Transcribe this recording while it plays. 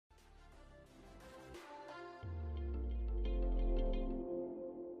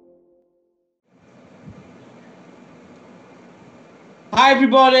Hi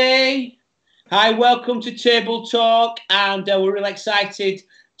everybody. Hi, welcome to Table Talk, and we're really excited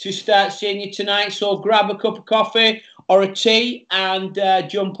to start seeing you tonight. So grab a cup of coffee or a tea and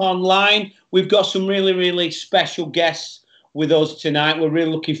jump online. We've got some really special guests with us tonight. We're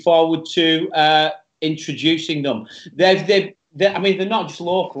really looking forward to introducing them. They're not just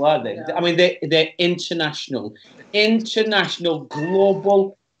local, are they? Yeah. I mean, they're international,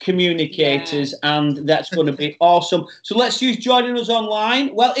 global communicators, and that's going to be awesome. So let's see who's joining us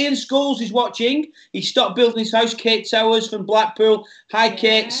online. Well, Ian Scholes is watching. He stopped building his house. Kate Towers from Blackpool. Hi,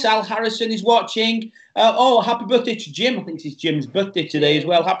 Kate. Sal Harrison is watching. Happy birthday to Jim. I think it's Jim's birthday today as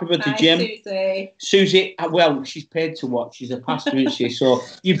well. Happy birthday, Jim. Susie. Susie, well, she's paid to watch. She's a pastor, isn't she? So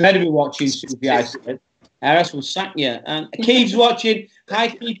you better be watching, Susie, I said. Else will sack you. And Keith's watching. Hi,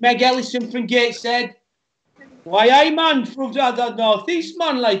 Keith. Meg Ellison from Gateshead. Why, I man from the North East,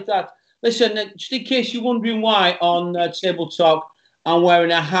 man, like that. Listen, just in case you're wondering why on Table Talk I'm wearing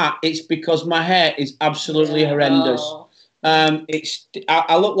a hat, it's because my hair is absolutely horrendous.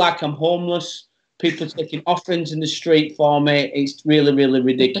 I look like I'm homeless. People are taking offerings in the street for me. It's really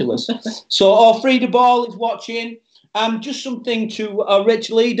ridiculous. So, Frida Ball is watching. Just something to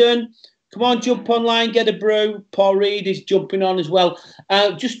Rich Leedon. Come on, jump online, get a brew. Paul Reed is jumping on as well.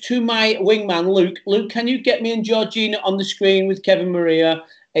 Just to my wingman, Luke. Luke, can you get me and Georgina on the screen with Kevin and Maria?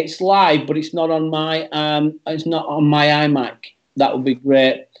 It's live, but it's not on my iMac. That would be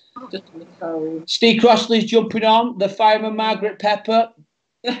great. Steve Crossley's jumping on. The fireman, Margaret Pepper.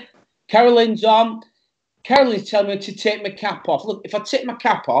 Carolyn's on. Carolyn's telling me to take my cap off. Look, if I take my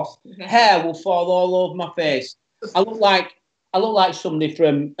cap off, hair will fall all over my face. I look like somebody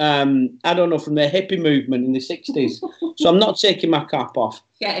from, I don't know, from the hippie movement in the 60s. So I'm not taking my cap off.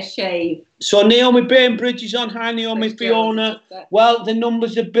 Get a shave. So Naomi Bainbridge is on. Hi, Naomi. Fiona. Well, the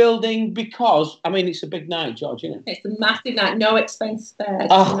numbers are building because, I mean, it's a big night, George, isn't it? It's a massive night. No expense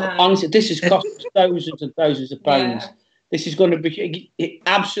spared. Honestly, this has cost thousands and thousands of pounds. Yeah. This is going to be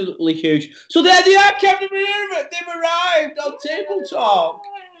absolutely huge. So there they are, Kevin and Maria. They've arrived on Table Talk.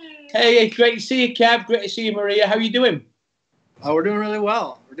 Hey, great to see you, Kev. Great to see you, Maria. How are you doing? Oh, we're doing really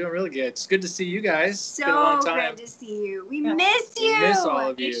well. We're doing really good. It's good to see you guys. So it's been a long time. good to see you. We miss you. We miss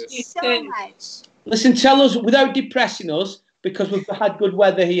all of you. So much. Listen, tell us, without depressing us, because we've had good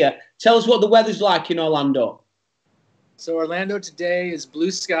weather here, tell us what the weather's like in Orlando. So Orlando today is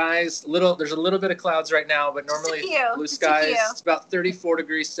blue skies. There's a little bit of clouds right now, but normally blue skies. It's about 34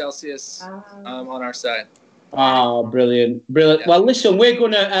 degrees Celsius on our side. Oh, brilliant. Yeah. Well, listen, we're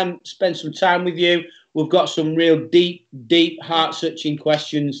going to spend some time with you. We've got some real deep, heart-searching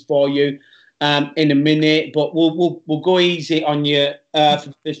questions for you in a minute, but we'll go easy on you for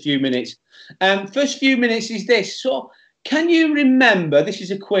the first few minutes. First few minutes is this. So, can you remember? This is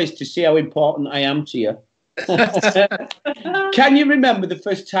a quiz to see how important I am to you. Can you remember the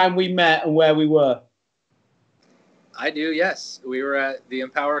first time we met and where we were? I do. Yes, we were at the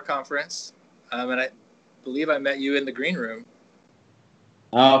Empower conference, and I believe I met you in the green room.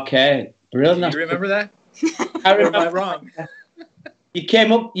 Okay. Brilliant. Do you remember that? I remember. Or am I wrong? You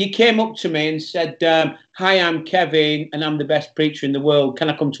came up to me and said, "Hi, I'm Kevin, and I'm the best preacher in the world. Can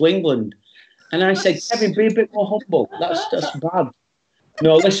I come to England?" And I said, "Kevin, be a bit more humble. That's bad."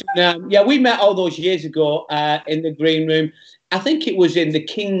 No, listen. We met all those years ago in the green room. I think it was in the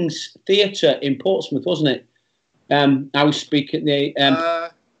King's Theatre in Portsmouth, wasn't it? I was speaking at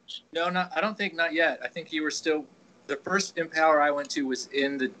the. I don't think not yet. I think you were still. The first Empower I went to was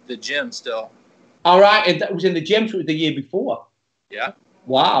in the gym still. All right, that was in the gym, so it was the year before. Yeah.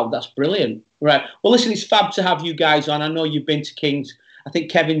 Wow, that's brilliant. Right. Well, listen, it's fab to have you guys on. I know you've been to King's. I think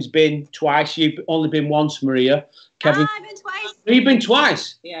Kevin's been twice. You've only been once, Maria. Kevin, I've been twice. You've been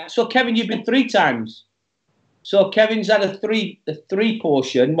twice. Yeah. So Kevin, you've been 3 times. So Kevin's had a three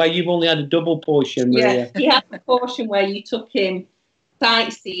portion where you've only had a double portion, Maria. Yeah, he had a portion where you took him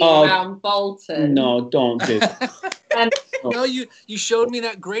sightseeing around Bolton. No, don't do that. No, you showed me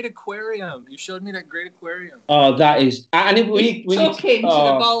that great aquarium. Oh, that is... We took him to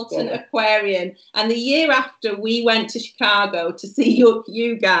the Bolton Aquarium. And the year after, we went to Chicago to see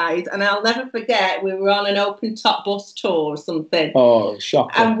you guys. And I'll never forget, we were on an open-top bus tour or something. Oh,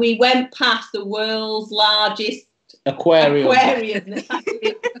 shocking. And we went past the world's largest aquarium in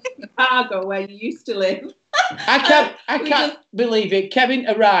Chicago, where you used to live. I can't believe it. Kevin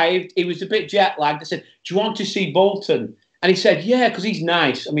arrived. He was a bit jet lagged. I said, "Do you want to see Bolton?" And he said, "Yeah, because he's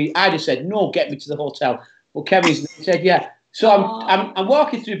nice." I mean, I'd have said, "No, get me to the hotel." Well, Kevin said, "Yeah." So I'm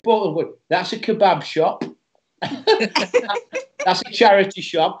walking through Bolton. Going, "That's a kebab shop." That's a charity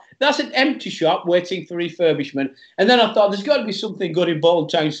shop. That's an empty shop waiting for refurbishment. And then I thought, there's got to be something good in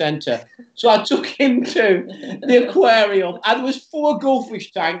Bolton Town Centre. So I took him to the aquarium, and there was 4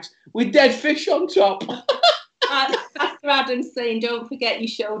 goldfish tanks with dead fish on top. After Adam's saying, don't forget you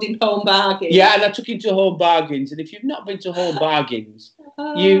showed him Home Bargains. Yeah, and I took him to Home Bargains. And if you've not been to Home Bargains,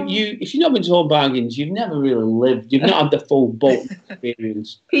 if you've not been to Home Bargains, you've never really lived. You've not had the full Bolton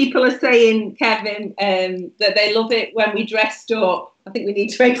experience. People are saying, Kevin, that they love it when we dressed up. I think we need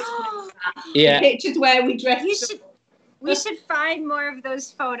to explain that. Yeah. The pictures where we dressed up. We should find more of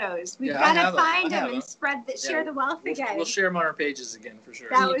those photos. We've got to find them and share the wealth again. We'll share them on our pages again for sure.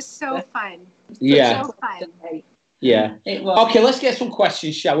 That was so fun. Yeah. So fun. Yeah. It was. Okay, let's get some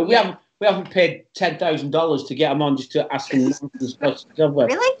questions, shall we? We haven't paid $10,000 to get them on just to ask them questions, have we?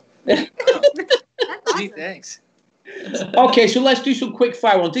 Really? That's awesome. Gee, thanks. Okay, so let's do some quick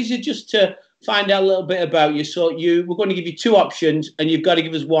fire ones. These are just to find out a little bit about you. So we're going to give you 2 options, and you've got to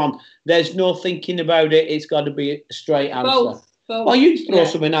give us one. There's no thinking about it. It's got to be a straight answer. Both. Well, you throw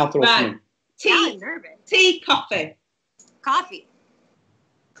something, I'll throw something. Tea, coffee. Coffee.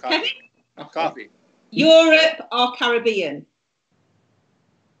 Kevin? Coffee. Europe or Caribbean?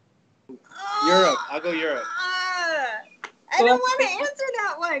 Europe. I'll go Europe. I don't want to answer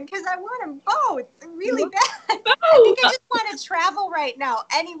that one because I want them both really bad. I think I just want to travel right now,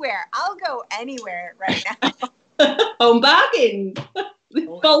 anywhere. I'll go anywhere right now. Home Bargains.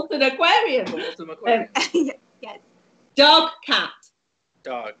 Bolton Aquarium. Yes. Dog, cat.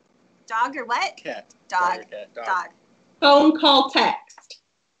 Dog. Dog or what? Cat. Dog. Dog. Phone call, text.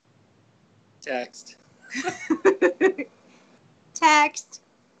 Text. Text.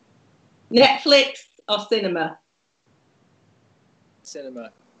 Netflix or cinema?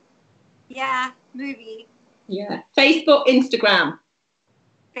 Cinema. Yeah, movie. Yeah. Facebook, Instagram.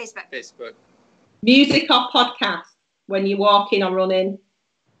 Facebook. Music or podcast when you're walking or running?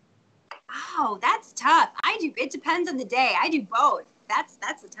 Oh, that's tough. It depends on the day. I do both. That's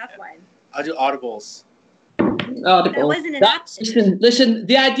a tough one. I'll do audibles. Audible. That wasn't an option. Listen,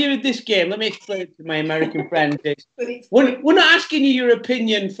 the idea of this game, let me explain it to my American friends, is we're not asking you your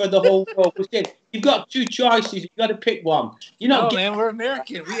opinion for the whole world. We're saying you've got 2 choices. You've got to pick one. Man, we're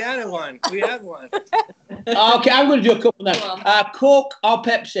American. We had one. Okay, I'm going to do a couple now. Coke or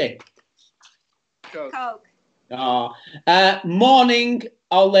Pepsi? Coke. Morning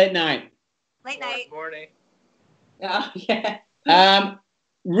or late night? Late night. Morning. Oh, yeah.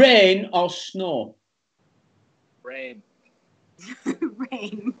 Rain or snow? Rain.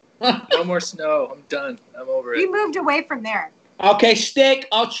 Rain. No more snow. I'm done. I'm over it. We moved away from there. Okay, steak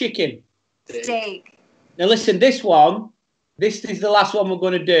or chicken? Steak. Now listen, this is the last one we're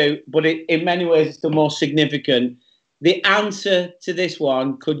going to do, but in many ways it's the most significant. The answer to this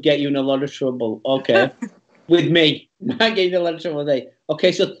one could get you in a lot of trouble, okay? With me. Might get you in a lot of trouble with me.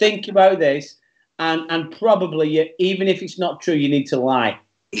 Okay, so think about this, and probably, even if it's not true, you need to lie.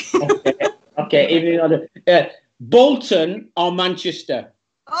 Okay, even Bolton or Manchester?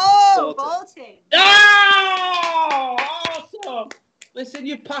 Oh, Bolton. Oh, awesome. Listen,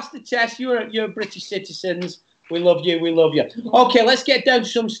 you've passed the test. You're British citizens. We love you. Okay, let's get down to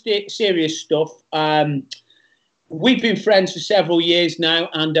some serious stuff. We've been friends for several years now,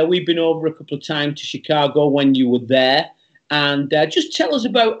 and we've been over a couple of times to Chicago when you were there. And just tell us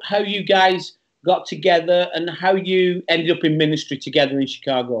about how you guys got together and how you ended up in ministry together in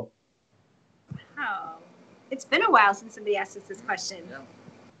Chicago. Oh, it's been a while since somebody asked us this question. Yeah.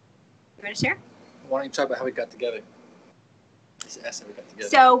 You want to share? Why don't you talk about how we got together?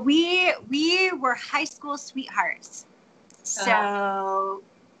 So we were high school sweethearts. So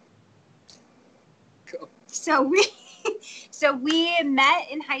we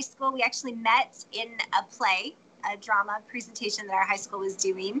met in high school. We actually met in a play, a drama presentation that our high school was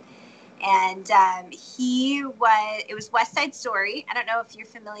doing. And it was West Side Story. I don't know if you're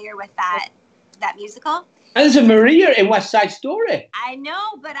familiar with that musical. And there's a Maria in West Side Story. I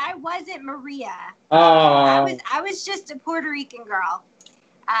know, but I wasn't Maria. Oh. I was just a Puerto Rican girl.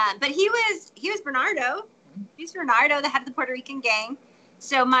 But he was Bernardo. He's Bernardo, the head of the Puerto Rican gang.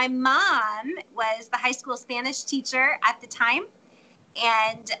 So my mom was the high school Spanish teacher at the time.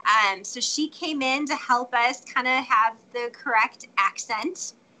 And so she came in to help us kind of have the correct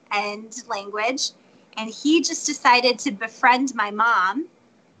accent and language. And he just decided to befriend my mom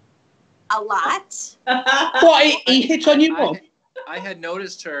a lot. What, he hit on you, Mom? I had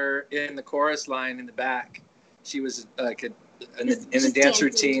noticed her in the chorus line in the back. She was like in the dance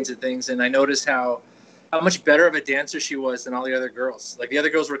routines and things. And I noticed how much better of a dancer she was than all the other girls. Like the other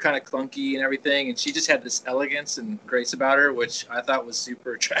girls were kind of clunky and everything. And she just had this elegance and grace about her, which I thought was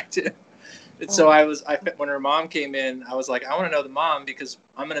super attractive. So when her mom came in, I was like, I want to know the mom because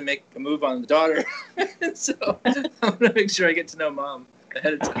I'm going to make a move on the daughter. So I'm going to make sure I get to know mom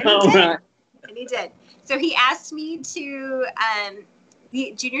ahead of time. And he did. So he asked me to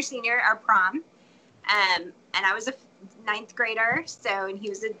the junior senior, our prom. And I was a 9th grader. And he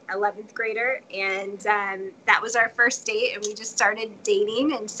was an 11th grader. And that was our first date. And we just started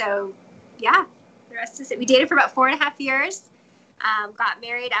dating. And so, yeah, the rest is it. We dated for about 4.5 years. Got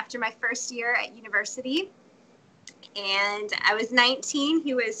married after my first year at university. And I was 19.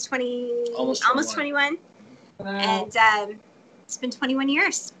 He was 20, almost 21. Wow. And it's been 21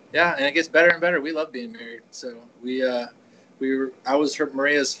 years. Yeah, and it gets better and better. We love being married. So I was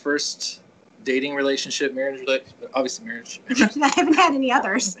Maria's first dating relationship, obviously marriage. I haven't had any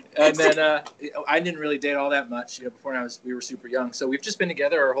others. And then I didn't really date all that much, before we were super young. So we've just been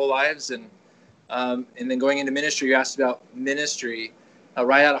together our whole lives, and then going into ministry. You asked about ministry.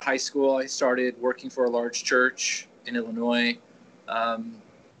 Right out of high school, I started working for a large church in Illinois.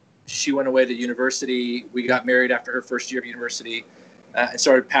 She went away to university. We got married after her first year of university. And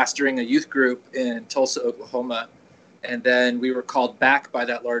started pastoring a youth group in Tulsa, Oklahoma. And then we were called back by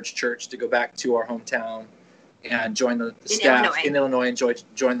that large church to go back to our hometown and join the staff in Illinois and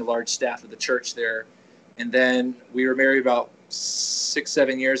join the large staff of the church there. And then we were married about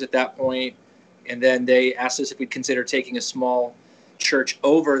 6-7 years at that point. And then they asked us if we'd consider taking a small church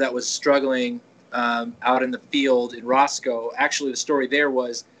over that was struggling out in the field in Roscoe. Actually, the story there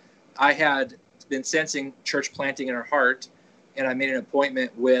was I had been sensing church planting in our heart. And I made an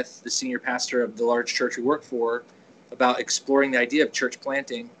appointment with the senior pastor of the large church we work for about exploring the idea of church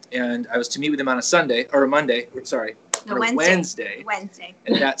planting. And I was to meet with him on Wednesday.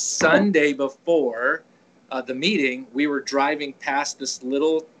 And that Sunday before the meeting, we were driving past this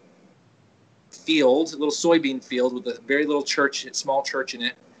little soybean field with a very little small church in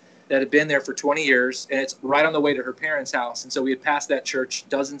it that had been there for 20 years. And it's right on the way to her parents' house. And so we had passed that church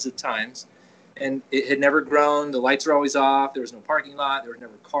dozens of times. And it had never grown. The lights were always off. There was no parking lot. There were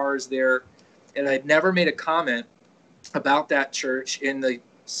never cars there. And I'd never made a comment about that church in the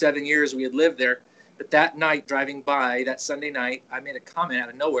 7 years we had lived there. But that night, driving by, that Sunday night, I made a comment out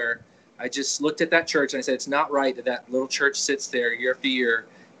of nowhere. I just looked at that church and I said, it's not right that little church sits there year after year.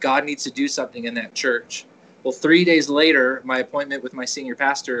 God needs to do something in that church. Well, 3 days later, my appointment with my senior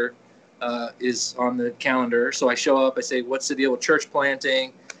pastor is on the calendar. So I show up. I say, what's the deal with church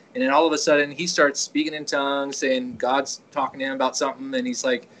planting? And then all of a sudden, he starts speaking in tongues, saying God's talking to him about something. And he's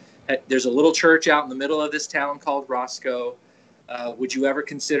like, there's a little church out in the middle of this town called Roscoe. Would you ever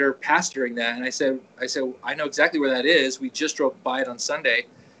consider pastoring that? And I said, I know exactly where that is. We just drove by it on Sunday.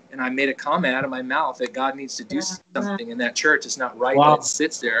 And I made a comment out of my mouth that God needs to do something in that church. It's not right that it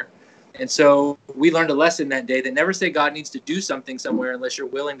sits there. And so we learned a lesson that day that never say God needs to do something somewhere unless you're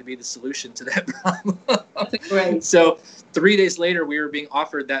willing to be the solution to that problem. Right. So 3 days later, we were being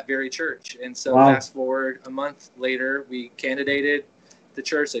offered that very church. And so fast forward a month later, we candidated the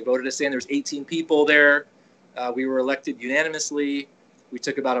church. They voted us in. There's 18 people there. We were elected unanimously. We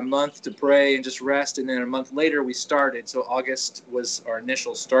took about a month to pray and just rest. And then a month later, we started. So August was our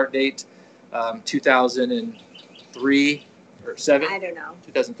initial start date, 2003. Or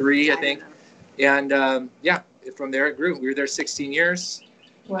 2003, I think. And from there it grew. We were there 16 years,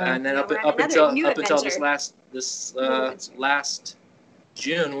 and then up until this last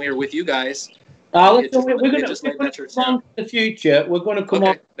June, we were with you guys. We're going to come on to the future. We're going to come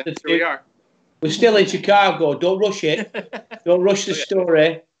on to the future. We are. We're still in Chicago. Don't rush it. Don't rush the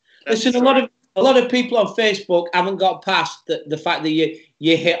story. Listen, a lot of people on Facebook haven't got past the fact that you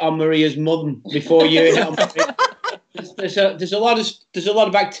hit on Maria's mum before you hit on Maria. There's a lot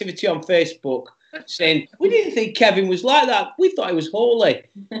of activity on Facebook saying we didn't think Kevin was like that. We thought he was holy.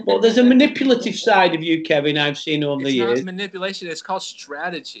 But there's a manipulative side of you, Kevin, I've seen over the years. It's not manipulation. It's called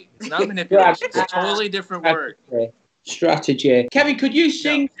strategy. It's not manipulation. It's a totally different word. Strategy. Kevin, could you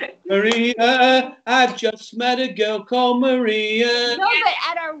sing Maria? I've just met a girl called Maria. No, but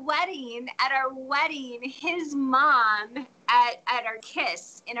at our wedding, his mom at our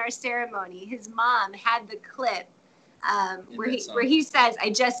kiss in our ceremony, his mom had the clip where he says, I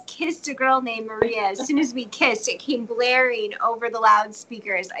just kissed a girl named Maria. As soon as we kissed, it came blaring over the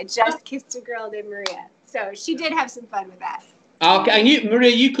loudspeakers. I just kissed a girl named Maria. So she did have some fun with that. Okay, and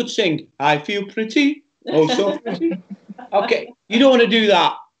Maria, you could sing, I feel pretty. Oh, so pretty. Okay, you don't want to do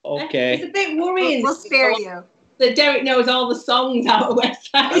that. Okay. It's a bit worrying. We'll spare you. That Derek knows all the songs out of West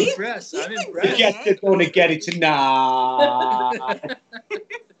Side. I'm impressed. Yes, they're going to get it tonight.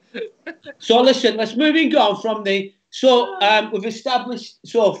 So listen, let's move on from the. So we've established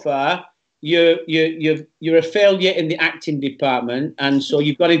so far you're a failure in the acting department, and so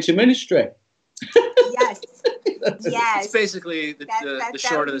you've got into ministry. Yes. Yes. It's basically the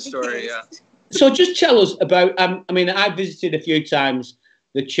short of the story. Yeah. So just tell us about. I mean, I visited a few times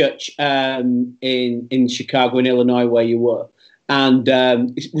the church in Chicago, in Illinois, where you were, and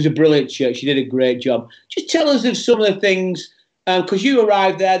it was a brilliant church. You did a great job. Just tell us of some of the things, because you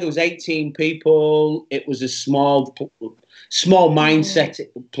arrived there. There was 18 people. It was a small mindset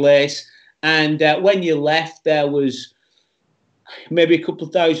place, and when you left, there was maybe a couple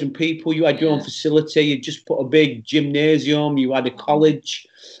of thousand people. You had your own facility. You just put a big gymnasium. You had a college.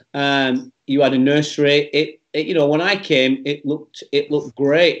 You had a nursery. It when I came, it looked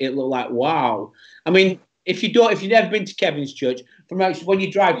great. It looked like wow. I mean, if you've never been to Kevin's church, when you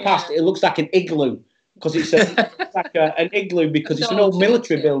drive past it looks like an igloo, because it's like an igloo because it's an old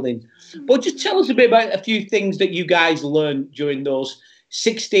military building. But just tell us a bit about a few things that you guys learned during those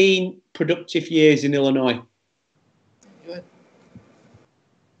 16 productive years in Illinois. Good.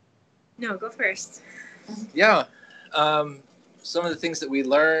 No, go first. Yeah. Some of the things that we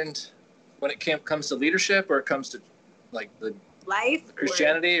learned when it comes to leadership, or it comes to like the life,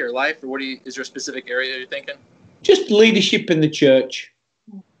 Christianity or life, or is there a specific area you're thinking? Just leadership in the church.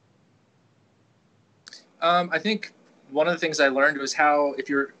 I think one of the things I learned was how, if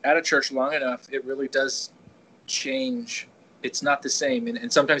you're at a church long enough, it really does change. It's not the same.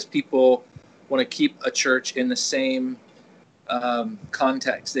 And sometimes people want to keep a church in the same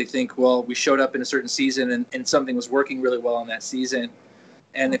context. They think, well, we showed up in a certain season and something was working really well in that season.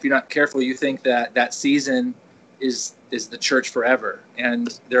 And if you're not careful, you think that season is the church forever.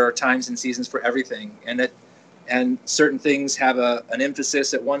 And there are times and seasons for everything. And certain things have an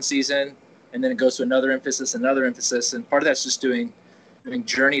emphasis at one season, and then it goes to another emphasis. And part of that's just doing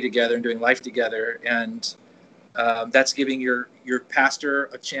journey together and doing life together. And that's giving your pastor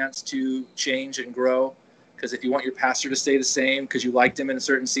a chance to change and grow. Because if you want your pastor to stay the same because you liked him in a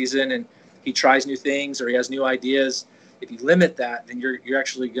certain season and he tries new things or he has new ideas, if you limit that, then you're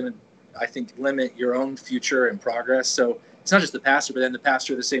actually going to, I think, limit your own future and progress. So it's not just the pastor, but then the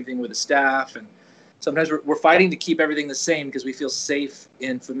pastor, the same thing with the staff. And sometimes we're fighting to keep everything the same because we feel safe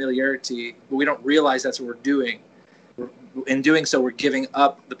in familiarity, but we don't realize that's what we're doing. In doing so, we're giving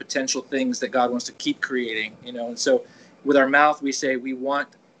up the potential things that God wants to keep creating, And so with our mouth, we say we want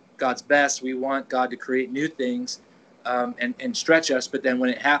God's best. We want God to create new things and stretch us. But then when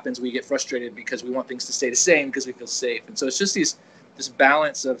it happens, we get frustrated because we want things to stay the same because we feel safe. And so it's just this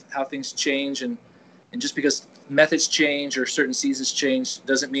balance of how things change. And just because methods change or certain seasons change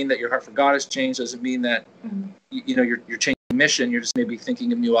doesn't mean that your heart for God has changed. Doesn't mean that, you're changing mission. You're just maybe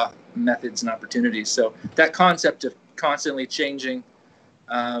thinking of new methods and opportunities. So that concept of constantly changing,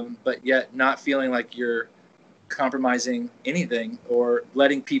 but yet not feeling like you're compromising anything or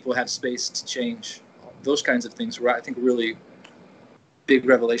letting people have space to change, those kinds of things were, I think, really big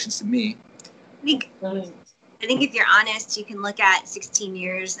revelations to me. I think if you're honest, you can look at 16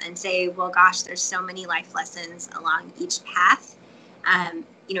 years and say, well, gosh, there's so many life lessons along each path.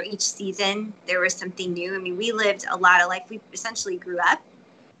 Each season there was something new. I mean, we lived a lot of life. We essentially grew up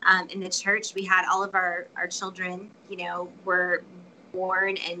in the church. We had all of our children, were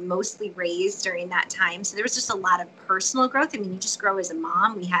born and mostly raised during that time. So there was just a lot of personal growth. I mean, you just grow as a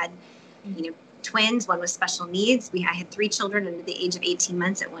mom. We had, twins, one with special needs. I had 3 children under the age of 18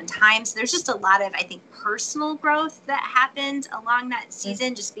 months at one time. So there's just a lot of, I think, personal growth that happened along that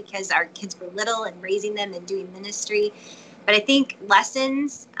season just because our kids were little and raising them and doing ministry. But I think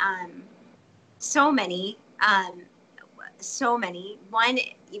lessons, so many. One,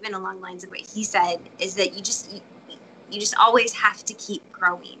 even along the lines of what he said, is that you just always have to keep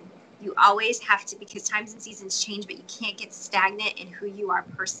growing. You always have to, because times and seasons change, but you can't get stagnant in who you are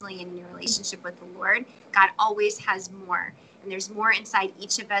personally and in your relationship with the Lord. God always has more. And there's more inside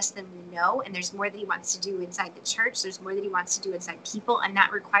each of us than we know. And there's more that he wants to do inside the church. There's more that he wants to do inside people. And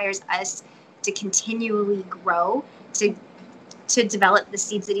that requires us to continually grow, to develop the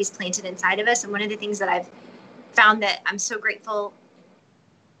seeds that he's planted inside of us. And one of the things that I've found that I'm so grateful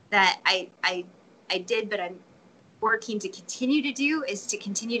that I did, but I'm working to continue to do, is to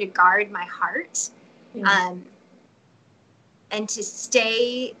continue to guard my heart, and to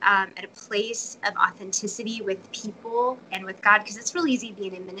stay at a place of authenticity with people and with God, because it's really easy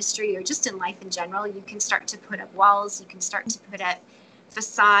being in ministry or just in life in general. You can start to put up walls, you can start to put up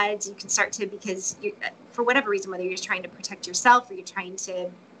facades, you can start to, because for whatever reason, whether you're just trying to protect yourself or you're trying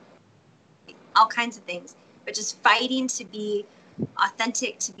to, all kinds of things, but just fighting to be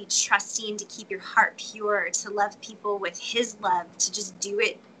authentic, to be trusting, to keep your heart pure, to love people with his love, to just do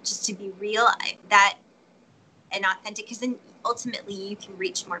it, just to be real, that and authentic, because then ultimately you can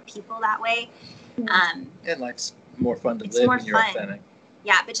reach more people that way. And life's more fun to live when you're authentic.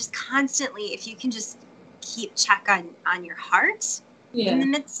 but just constantly, if you can just keep check on your heart in the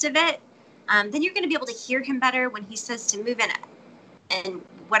midst of it, then you're going to be able to hear him better when he says to move in and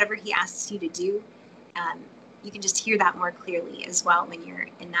whatever he asks you to do. You can just hear that more clearly as well when you're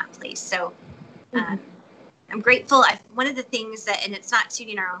in that place. So I'm grateful. One of the things that, and it's not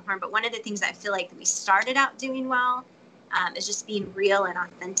tooting our own horn, but one of the things that I feel like we started out doing well is just being real and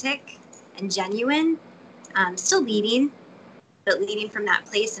authentic and genuine. Still leading, but leading from that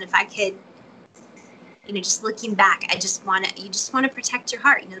place. And if I could, just looking back, you just want to protect your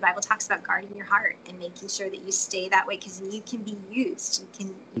heart. The Bible talks about guarding your heart and making sure that you stay that way, because you can be used. You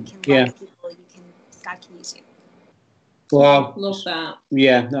can love people. God can use you. Wow. Love that.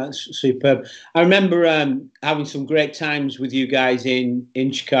 Yeah, that's superb. I remember having some great times with you guys in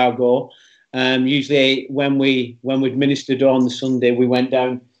Chicago. Usually when we'd ministered on the Sunday, we went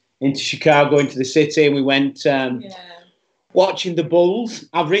down into Chicago, into the city, and we went watching the Bulls.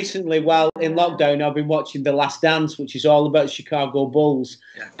 I've recently, in lockdown, I've been watching The Last Dance, which is all about Chicago Bulls.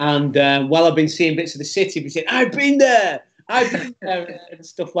 Yeah. And I've been seeing bits of the city, I've been saying, I've been there, and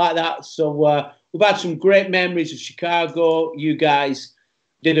stuff like that. So we've had some great memories of Chicago. You guys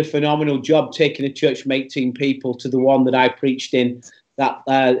did a phenomenal job taking a church from 18 people to the one that I preached in that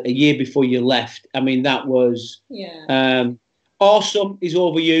a year before you left. I mean, that was awesome. Is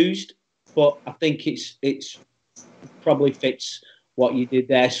overused, but I think it's probably fits what you did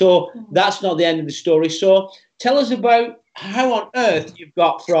there. So that's not the end of the story. So tell us about how on earth you've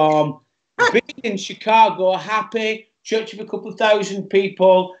got from being in Chicago, happy, church of a couple of thousand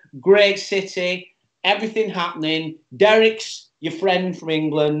people, great city, everything happening. Derek's your friend from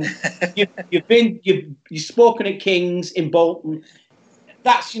England. You've spoken at King's in Bolton.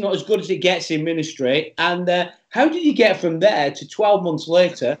 That's as good as it gets in ministry. And how did you get from there to 12 months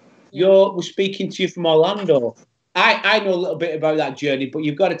later? We're speaking to you from Orlando. I know a little bit about that journey, but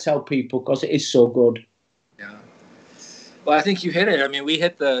you've got to tell people because it is so good. Yeah. Well, I think you hit it. I mean, we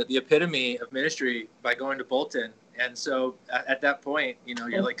hit the epitome of ministry by going to Bolton. And so at that point,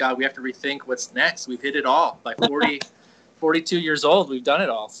 you're like, God, we have to rethink what's next. We've hit it all. By 42 years old, we've done it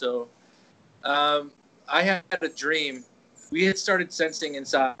all. So I had a dream. We had started sensing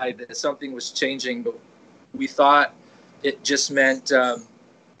inside that something was changing, but we thought it just meant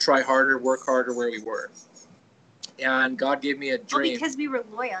try harder, work harder where we were. And God gave me a dream. Well, because we were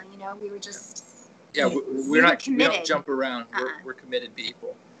loyal, we were just... Yeah, we don't jump around. We're committed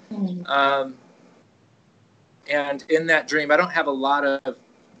people. Mm-hmm. And in that dream, I don't have a lot of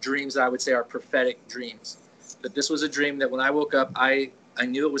dreams that I would say are prophetic dreams. But this was a dream that when I woke up, I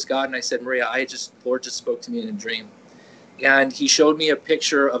knew it was God. And I said, Maria, Lord just spoke to me in a dream. And he showed me a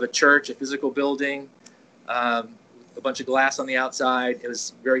picture of a church, a physical building, a bunch of glass on the outside. It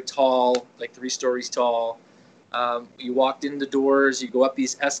was very tall, like 3 stories tall. You walked in the doors, you go up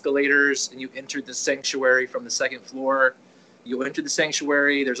these escalators, and you entered the sanctuary from the 2nd floor. You enter the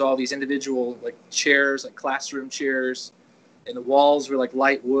sanctuary, there's all these individual chairs, like classroom chairs, and the walls were like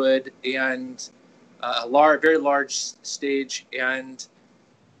light wood, and a very large stage. And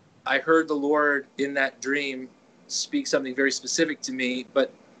I heard the Lord in that dream speak something very specific to me,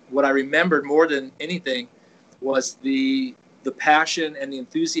 but what I remembered more than anything was the passion and the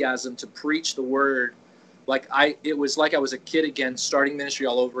enthusiasm to preach the word. It was like I was a kid again, starting ministry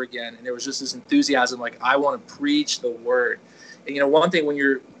all over again. And there was just this enthusiasm, I want to preach the word. And one thing when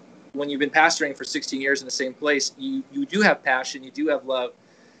you've been pastoring for 16 years in the same place, you do have passion, you do have love.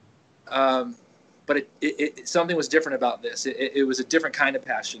 But something was different about this. It was a different kind of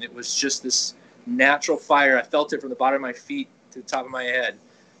passion. It was just this natural fire. I felt it from the bottom of my feet to the top of my head,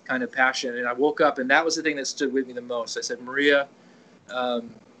 kind of passion. And I woke up, and that was the thing that stood with me the most. I said, Maria, I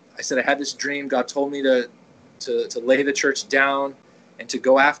had this dream. God told me to lay the church down and to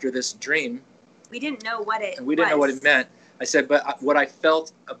go after this dream. We didn't know what it know what it meant. I said, but what I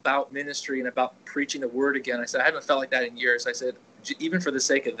felt about ministry and about preaching the word again, I said, I haven't felt like that in years. I said, even for the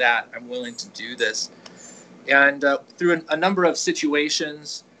sake of that, I'm willing to do this. And through a number of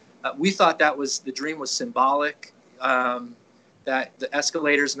situations, we thought the dream was symbolic, that the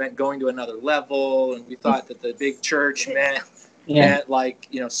escalators meant going to another level. And we thought that the big church meant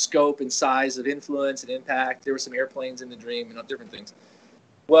scope and size of influence and impact. There were some airplanes in the dream and different things.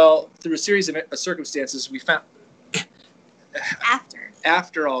 Well, through a series of circumstances, we found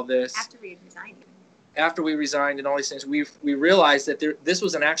after all this, after we resigned and all these things, we realized that this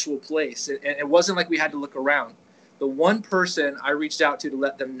was an actual place, and it wasn't like we had to look around. The one person I reached out to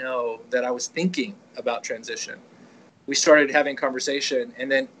let them know that I was thinking about transition, we started having conversation, and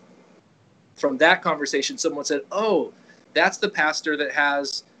then from that conversation, someone said, "Oh, that's the pastor that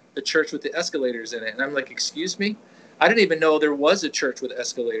has the church with the escalators in it." And I'm like, "Excuse me?" I didn't even know there was a church with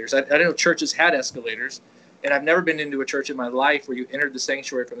escalators. I didn't know churches had escalators. And I've never been into a church in my life where you entered the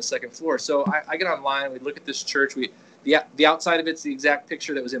sanctuary from the second floor. So I get online, we look at this church. The outside of it's the exact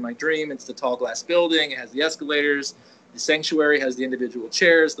picture that was in my dream. It's the tall glass building. It has the escalators. The sanctuary has the individual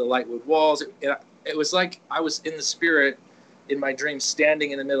chairs, the lightwood walls. It was like I was in the spirit in my dream,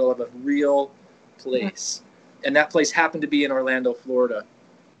 standing in the middle of a real place. And that place happened to be in Orlando, Florida.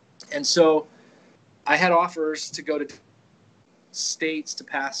 And so I had offers to go to states to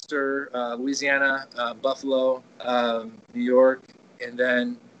pastor, Louisiana, Buffalo, New York,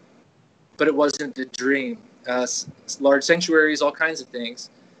 but it wasn't the dream. Large sanctuaries, all kinds of things,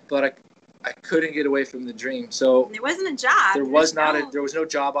 but I couldn't get away from the dream. So there wasn't a job. There was no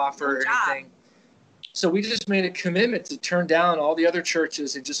job offer or anything. So we just made a commitment to turn down all the other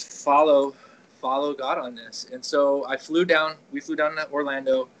churches and just follow God on this. And so we flew down to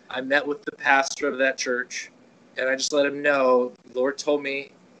Orlando. I met with the pastor of that church. And I just let him know, the Lord told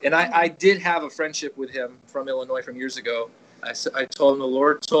me, and I did have a friendship with him from Illinois from years ago. I told him, the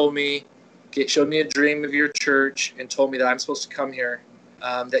Lord told me, showed me a dream of your church and told me that I'm supposed to come here,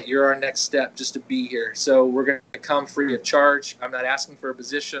 that you're our next step just to be here. So we're going to come free of charge. I'm not asking for a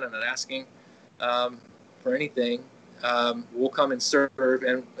position. I'm not asking for anything. We'll come and serve,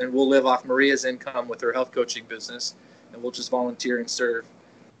 and we'll live off Maria's income with her health coaching business, and we'll just volunteer and serve.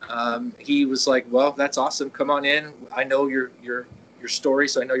 He was like, well, that's awesome. Come on in. I know your story,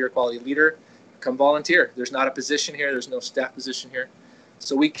 so I know you're a quality leader. Come volunteer. There's not a position here. There's no staff position here.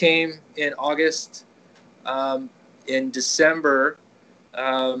 So we came in August. In December,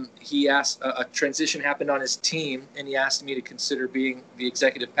 he asked, a transition happened on his team, and he asked me to consider being the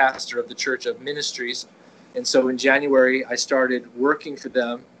executive pastor of the Church of Ministries. And so in January, I started working for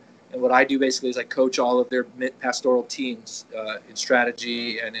them. And what I do basically is I coach all of their pastoral teams in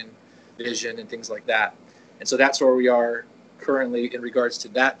strategy and in vision and things like that. And so that's where we are currently in regards to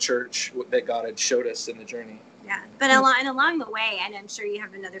that church that God had showed us in the journey. Yeah, but along the way, and I'm sure you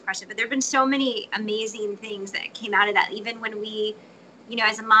have another question, but there have been so many amazing things that came out of that. Even when we,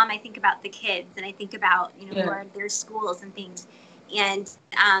 as a mom, I think about the kids and I think about, their schools and things. And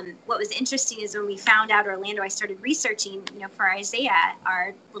what was interesting is when we found out Orlando, I started researching, for Isaiah,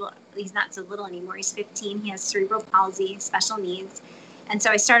 he's not so little anymore. He's 15. He has cerebral palsy, special needs. And so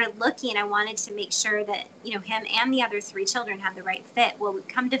I started looking. I wanted to make sure that, him and the other 3 children had the right fit. Well, we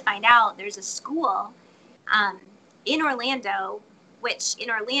come to find out there's a school in Orlando, which in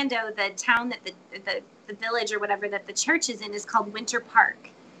Orlando, the town that the village or whatever that the church is in is called Winter Park.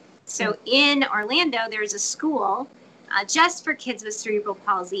 So in Orlando, there's a school just for kids with cerebral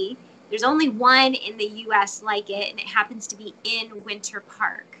palsy. There's only one in the U.S. like it, and it happens to be in Winter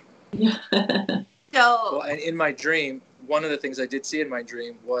Park. Well, and in my dream, one of the things I did see in my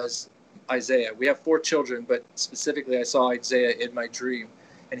dream was Isaiah. We have 4 children, but specifically I saw Isaiah in my dream,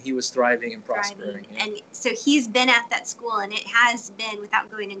 and he was thriving and prospering. And so he's been at that school, and it has been,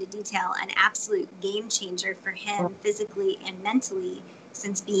 without going into detail, an absolute game changer for him physically and mentally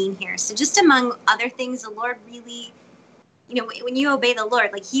since being here. So just among other things, the Lord really, when you obey the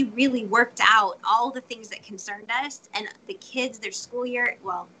Lord, like he really worked out all the things that concerned us, and the kids, their school year,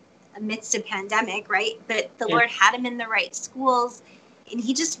 well, amidst a pandemic, right? But the Lord had him in the right schools, and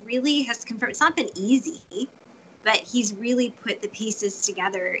he just really has confirmed. It's not been easy, but he's really put the pieces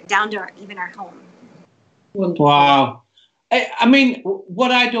together down to even our home. Wow. I mean,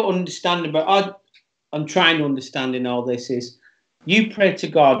 what I don't understand I'm trying to understand in all this is you pray to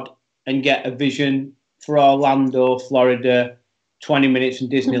God and get a vision for Orlando, Florida, 20 minutes from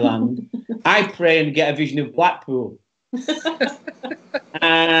Disneyland. I pray and get a vision of Blackpool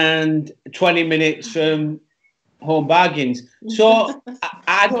and 20 minutes from Home Bargains. So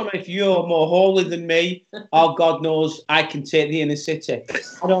I don't know if you're more holy than me, or God knows I can take the inner city.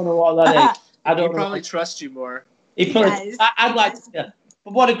 I don't know what that is. I don't know. Probably trust you more. I'd like to.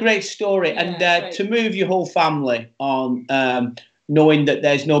 But what a great story, and to move your whole family on, knowing that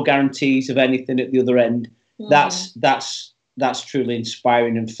there's no guarantees of anything at the other end. That's truly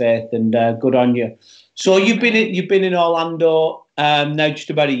inspiring and faith, and good on you. So you've been in Orlando now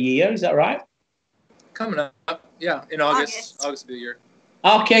just about a year, is that right? Coming up, yeah, in August of the year.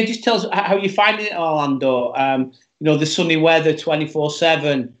 Okay, just tell us how you're finding it in Orlando. The sunny weather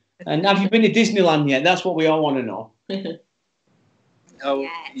 24/7, and have you been to Disneyland yet? That's what we all want to know. Oh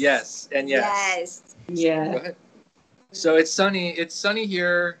yes, and yes. Yeah. Go ahead. So it's sunny. It's sunny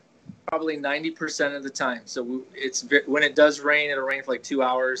here, probably 90% of the time. So when it does rain, it'll rain for like 2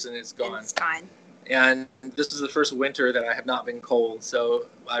 hours and it's gone. And this is the first winter that I have not been cold, so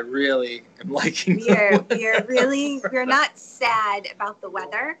I really am liking it. We're not sad about the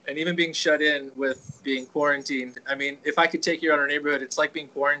weather. And even being shut in with being quarantined, I mean, if I could take you around our neighborhood, it's like being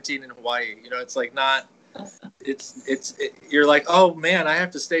quarantined in Hawaii. You know, it's like not, you're like, oh man, I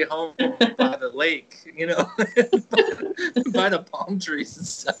have to stay home by the lake, you know, by the palm trees and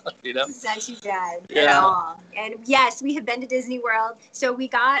stuff, you know. It's not too bad at all. And yes, we have been to Disney World. So we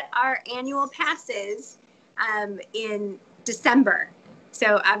got our annual passes in December.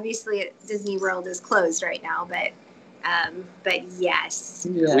 So obviously Disney World is closed right now, but yes.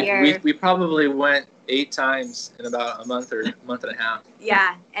 Yeah. We probably went 8 times in about a month or month and a half.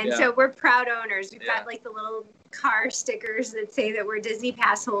 Yeah, and so we're proud owners. We've got like the little car stickers that say that we're Disney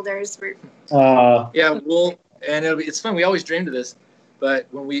pass holders. And it's fun. We always dreamed of this, but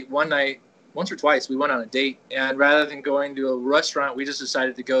when one night, once or twice, we went on a date, and rather than going to a restaurant, we just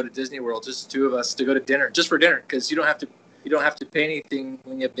decided to go to Disney World, just the 2 of us, to go to dinner, just for dinner, because you don't have to pay anything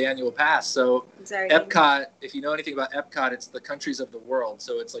when you have the annual pass. So Epcot, if you know anything about Epcot, it's the countries of the world.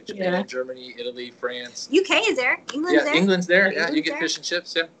 So it's like Japan, Germany, Italy, France. UK is there. England's there. England's there. Yeah, you get fish and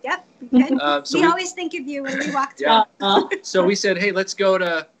chips. Yeah. Yep. Good. We always think of you when we walk through. So we said, hey, let's go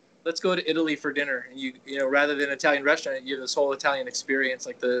to Italy for dinner. And you know, rather than an Italian restaurant, you have this whole Italian experience.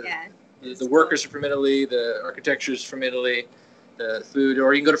 Like the workers are from Italy, the architecture is from Italy, the food,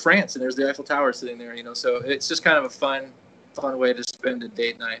 or you can go to France and there's the Eiffel Tower sitting there. You know, so it's just kind of a fun way to spend a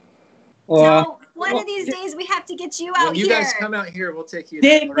date night. So one of these days we have to get you out here. When you guys come out here, we'll take you.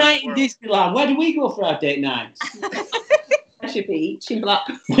 Date night in Disneyland. Where do we go for our date nights? That should be in Black.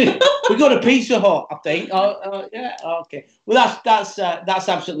 We go to Pizza Hut, I think. Yeah, okay. Well, that's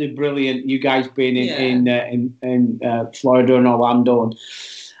absolutely brilliant. You guys being in Florida and Orlando, and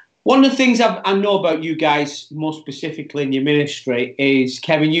one of the things I know about you guys, more specifically in your ministry, is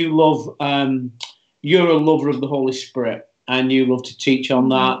Kevin. You're a lover of the Holy Spirit, and you love to teach on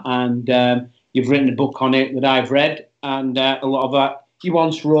that. And you've written a book on it that I've read, and a lot of that you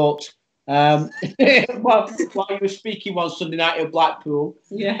once wrote. While you were speaking one Sunday night at Blackpool,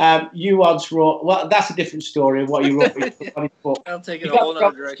 you once wrote. Well, that's a different story of what you wrote. I'll take it a whole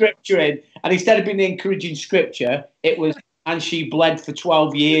other direction. Scripture in, and instead of being the encouraging scripture, it was, and she bled for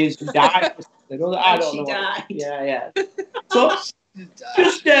 12 years and died. I don't know. Died. Yeah. So,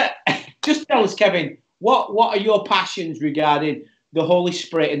 just tell us, Kevin, what are your passions regarding the Holy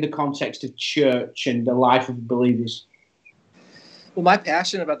Spirit in the context of church and the life of believers? Well, my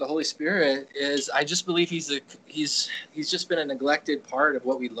passion about the Holy Spirit is I just believe he's just been a neglected part of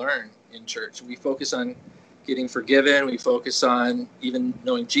what we learn in church. We focus on getting forgiven. We focus on even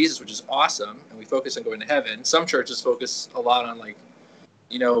knowing Jesus, which is awesome, and we focus on going to heaven. Some churches focus a lot on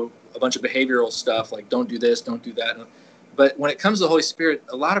a bunch of behavioral stuff, like don't do this, don't do that. But when it comes to the Holy Spirit,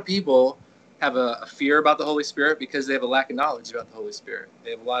 a lot of people have a fear about the Holy Spirit because they have a lack of knowledge about the Holy Spirit.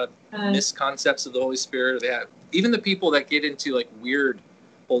 They have a lot of misconceptions of the Holy Spirit. They have even the people that get into like weird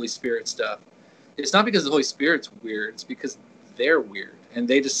Holy Spirit stuff. It's not because the Holy Spirit's weird. It's because they're weird and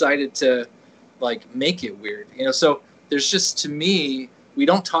they decided to like make it weird. You know, so there's just, to me, we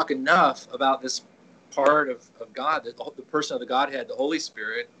don't talk enough about this part of God, the person of the Godhead, the Holy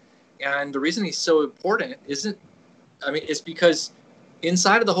Spirit. And the reason he's so important it's because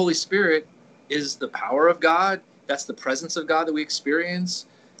inside of the Holy Spirit is the power of God. That's the presence of God that we experience,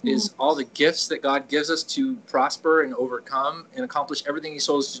 is all the gifts that God gives us to prosper and overcome and accomplish everything he's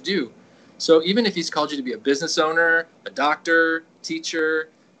told us to do. So even if he's called you to be a business owner, a doctor, teacher,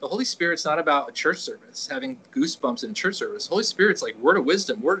 the Holy Spirit's not about a church service, having goosebumps in a church service. Holy Spirit's like word of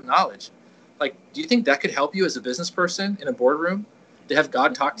wisdom, word of knowledge. Like, do you think that could help you as a business person in a boardroom? To have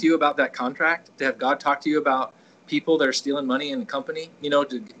God talk to you about that contract? To have God talk to you about people that are stealing money in the company? You know,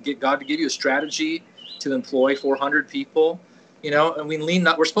 to get God to give you a strategy to employ 400 people? You know, and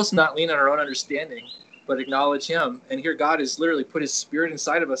we're supposed to not lean on our own understanding, but acknowledge him. And here God has literally put his Spirit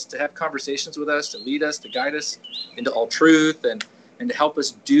inside of us to have conversations with us, to lead us, to guide us into all truth, and to help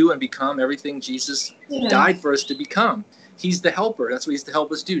us do and become everything Jesus died for us to become. He's the helper. That's what he's to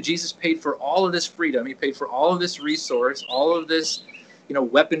help us do. Jesus paid for all of this freedom. He paid for all of this resource, all of this,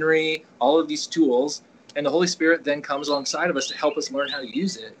 weaponry, all of these tools. And the Holy Spirit then comes alongside of us to help us learn how to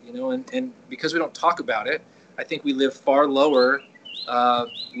use it, and because we don't talk about it, I think we live far lower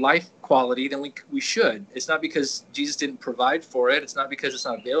life quality than we should. It's not because Jesus didn't provide for it. It's not because it's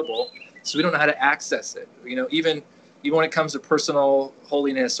not available. So we don't know how to access it. Even when it comes to personal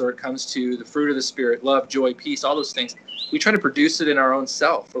holiness, or it comes to the fruit of the Spirit, love, joy, peace, all those things, we try to produce it in our own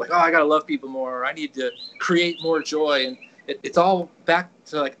self. We're like, I got to love people more. Or I need to create more joy. And it's all back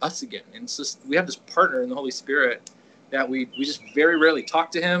to like us again. And it's just, we have this partner in the Holy Spirit that we just very rarely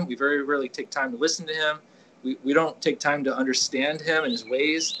talk to him. We very rarely take time to listen to him. We don't take time to understand him and his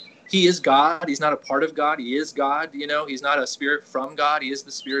ways. He is God. He's not a part of God. He is God. You know, he's not a spirit from God. He is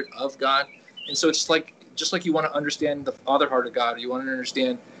the spirit of God. And so it's just like you want to understand the Father heart of God, or you want to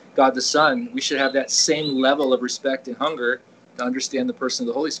understand God the Son, we should have that same level of respect and hunger to understand the person of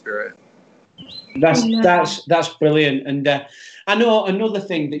the Holy Spirit. That's brilliant. And I know another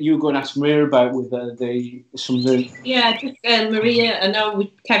thing that you were going to ask Maria about with something. Yeah, just Maria, I know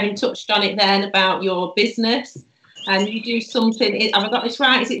Kevin touched on it then about your business, and you do something. Have I got this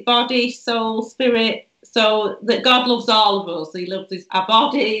right? Is it body, soul, spirit? So that God loves all of us. He loves our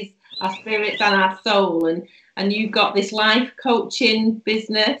bodies, our spirits, and our soul. And you've got this life coaching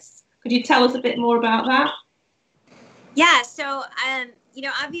business. Could you tell us a bit more about that? Yeah. So you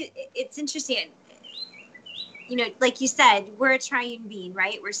know, obviously, it's interesting. You know, like you said, we're a triune being,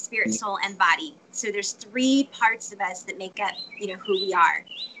 right? We're spirit, soul, and body. So there's 3 parts of us that make up, you know, who we are.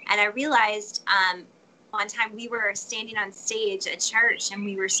 And I realized one time we were standing on stage at church and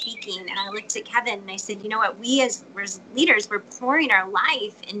we were speaking, and I looked at Kevin and I said, you know what, we as leaders, we're pouring our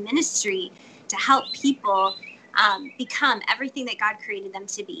life in ministry to help people become everything that God created them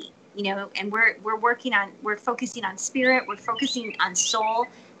to be. You know, and we're focusing on spirit, we're focusing on soul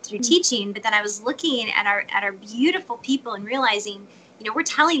through teaching. But then I was looking at our beautiful people and realizing, you know, we're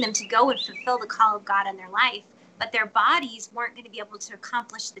telling them to go and fulfill the call of God in their life, but their bodies weren't going to be able to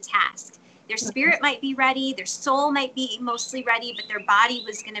accomplish the task. Their spirit might be ready, their soul might be mostly ready, but their body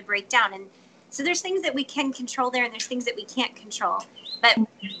was going to break down. And so there's things that we can control there, and there's things that we can't control. But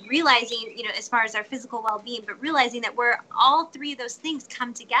realizing, you know, as far as our physical well-being, but realizing that we're all 3 of those things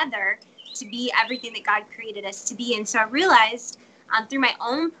come together to be everything that God created us to be. And so I realized through my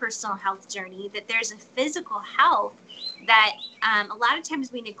own personal health journey that there's a physical health that a lot of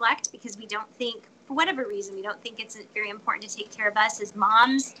times we neglect because we don't think, for whatever reason, we don't think it's very important to take care of us as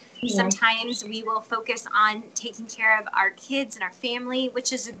moms. Yeah. Sometimes we will focus on taking care of our kids and our family,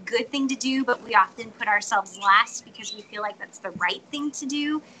 which is a good thing to do, but we often put ourselves last because we feel like that's the right thing to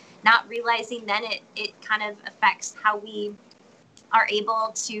do, not realizing then it kind of affects how we are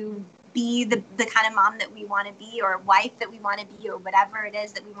able to be the kind of mom that we want to be, or wife that we want to be, or whatever it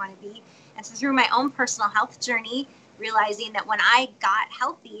is that we want to be. And so through my own personal health journey, realizing that when I got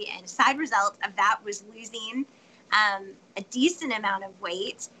healthy, and a side result of that was losing a decent amount of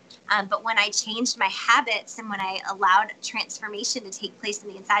weight, but when I changed my habits and when I allowed transformation to take place in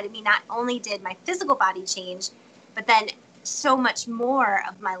the inside of me, not only did my physical body change, but then so much more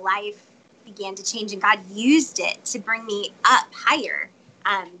of my life began to change, and God used it to bring me up higher,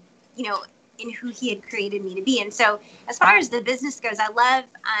 you know, in who he had created me to be. And so as far as the business goes, I love,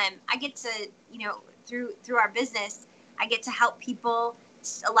 I get to, you know, through our business, I get to help people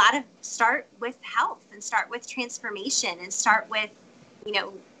start with health, and start with transformation, and start with, you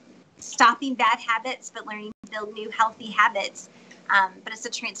know, stopping bad habits, but learning to build new healthy habits. But it's a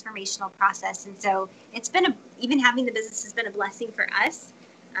transformational process. And so it's been even having the business has been a blessing for us.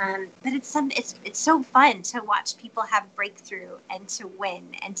 But it's so fun to watch people have breakthrough and to win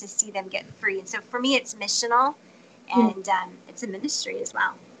and to see them get free. And so for me, it's missional, and it's a ministry as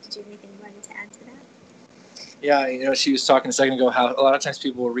well. Did you have anything you wanted to add to that? Yeah, you know, she was talking a second ago how a lot of times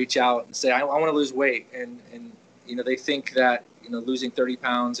people will reach out and say, I want to lose weight. And, you know, they think that, you know, losing 30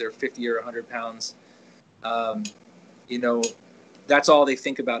 pounds or 50 or 100 pounds, you know, that's all they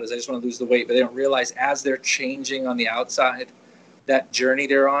think about is I just want to lose the weight. But they don't realize as they're changing on the outside, that journey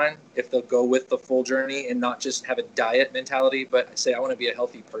they're on, if they'll go with the full journey and not just have a diet mentality, but say, I want to be a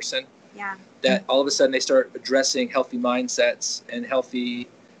healthy person. Yeah. That all of a sudden they start addressing healthy mindsets and healthy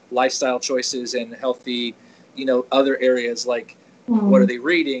lifestyle choices and healthy, you know, other areas like what are they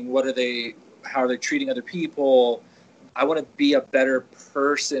reading? How are they treating other people? I want to be a better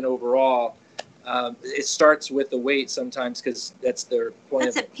person overall. It starts with the weight sometimes because that's their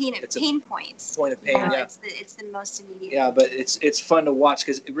point. That's a pain point. Point of pain, yeah. It's the most immediate. Yeah, but it's fun to watch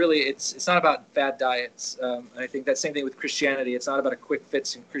because it's not about bad diets. I think that same thing with Christianity. It's not about a quick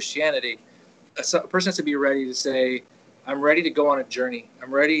fix in Christianity. A person has to be ready to say, I'm ready to go on a journey.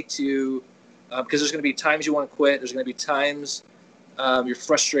 I'm ready to, because there's going to be times you want to quit. There's going to be times you're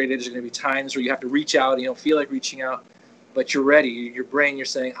frustrated. There's going to be times where you have to reach out and you don't feel like reaching out. But you're ready. Your brain, you're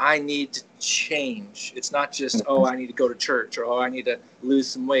saying, I need to change. It's not just, oh, I need to go to church, or, oh, I need to lose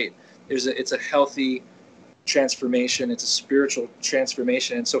some weight. It's a healthy transformation. It's a spiritual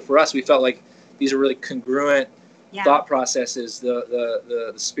transformation. And so for us, we felt like these are really congruent thought processes.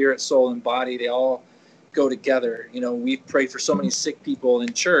 The spirit, soul, and body, they all go together. You know, we've prayed for so many sick people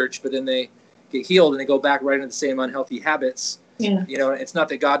in church, but then they get healed and they go back right into the same unhealthy habits. Yeah. You know, it's not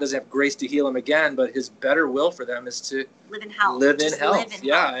that God doesn't have grace to heal them again, but his better will for them is to live in health.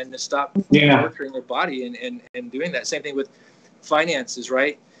 Yeah, and to stop torturing their body and doing that. Same thing with finances,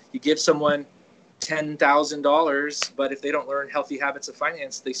 right? You give someone $10,000, but if they don't learn healthy habits of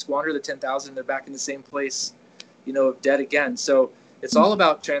finance, they squander the $10,000. They're back in the same place, you know, of debt again. So it's all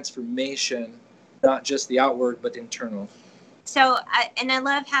about transformation, not just the outward, but internal. So, I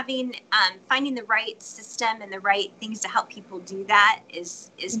love having, finding the right system and the right things to help people do that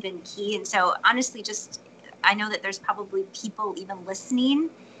is been key. And so honestly, I know that there's probably people even listening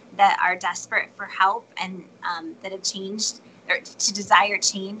that are desperate for help and that have changed or to desire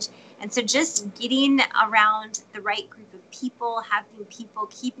change. And so just getting around the right group of people, having people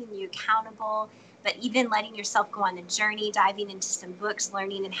keeping you accountable, but even letting yourself go on the journey, diving into some books,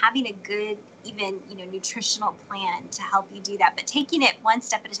 learning, and having a good, even, you know, nutritional plan to help you do that. But taking it one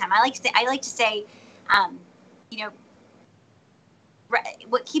step at a time. I like to say, you know,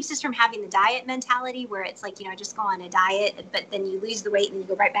 what keeps us from having the diet mentality where it's like, you know, just go on a diet, but then you lose the weight and then you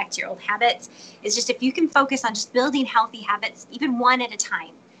go right back to your old habits, is just if you can focus on just building healthy habits, even one at a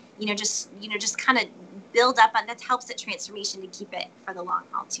time, just kind of build up on that, helps at transformation to keep it for the long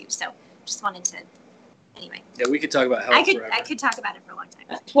haul too. So just wanted to, anyway. Yeah, we could talk about health forever. I could talk about it for a long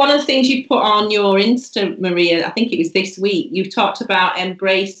time. One of the things you put on your Insta, Maria, I think it was this week, you've talked about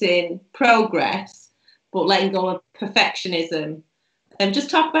embracing progress, but letting go of perfectionism. And just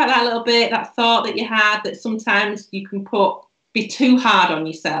talk about that a little bit, that thought that you had that sometimes you can be too hard on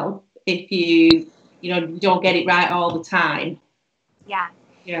yourself if you don't get it right all the time. Yeah.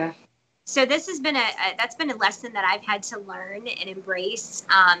 Yeah. So this has been that's been a lesson that I've had to learn and embrace,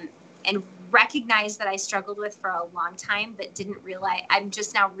 and recognize that I struggled with for a long time, but didn't realize. I'm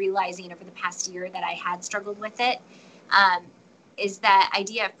just now realizing over the past year that I had struggled with it. Is that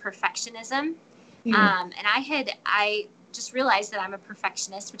idea of perfectionism, and I just realized that I'm a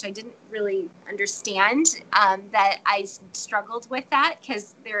perfectionist, which I didn't really understand, that I struggled with that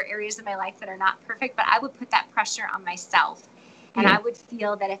because there are areas of my life that are not perfect, but I would put that pressure on myself. And I would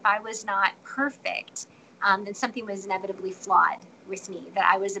feel that if I was not perfect, then something was inevitably flawed with me, that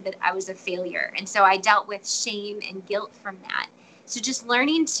I was a failure. And so I dealt with shame and guilt from that. So just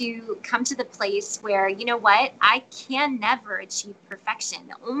learning to come to the place where, you know what, I can never achieve perfection.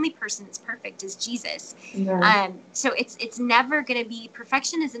 The only person that's perfect is Jesus. Yeah. So it's never going to be,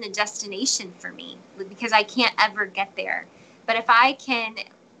 perfection isn't a destination for me because I can't ever get there. But if I can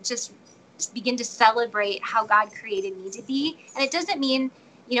just begin to celebrate how God created me to be, and it doesn't mean,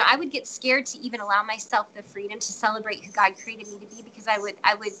 I would get scared to even allow myself the freedom to celebrate who God created me to be, because I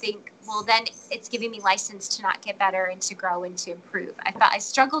would think, well, then it's giving me license to not get better and to grow and to improve. I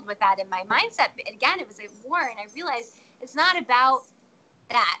struggled with that in my mindset. But again, it was a war, and I realized it's not about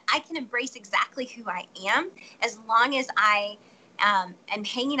that. I can embrace exactly who I am as long as I am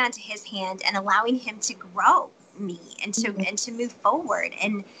hanging onto his hand and allowing him to grow me and to move forward.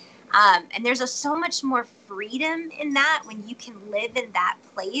 And there's so much more freedom in that when you can live in that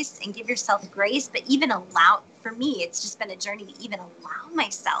place and give yourself grace, but even for me, it's just been a journey to even allow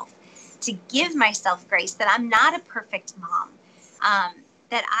myself to give myself grace, that I'm not a perfect mom,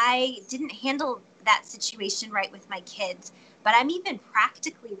 that I didn't handle that situation right with my kids, but I'm even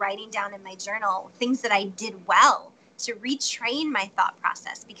practically writing down in my journal things that I did well to retrain my thought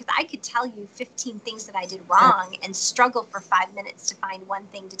process, because I could tell you 15 things that I did wrong and struggle for 5 minutes to find one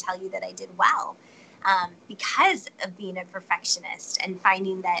thing to tell you that I did well, because of being a perfectionist and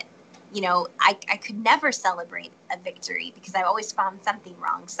finding that, I could never celebrate a victory because I always found something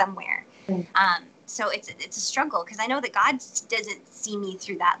wrong somewhere. So it's a struggle, because I know that God doesn't see me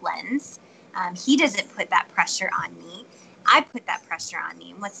through that lens. He doesn't put that pressure on me. I put that pressure on me.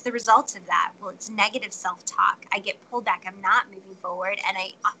 And what's the result of that? Well, it's negative self-talk. I get pulled back. I'm not moving forward. And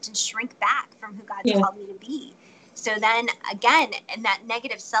I often shrink back from who God called me to be. So then again, and that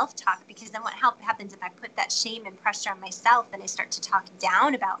negative self-talk, because then what happens if I put that shame and pressure on myself, then I start to talk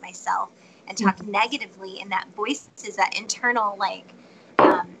down about myself and talk negatively. And that voice is that internal,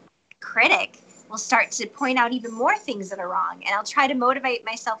 critic will start to point out even more things that are wrong. And I'll try to motivate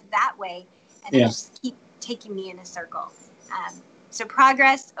myself that way. And it'll just keep taking me in a circle. So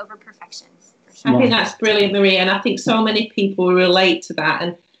progress over perfection, for sure. I think that's brilliant, Maria, and I think so many people relate to that.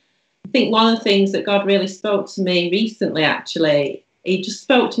 And I think one of the things that God really spoke to me recently, actually, he just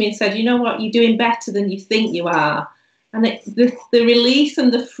spoke to me and said, you know what, you're doing better than you think you are. And the release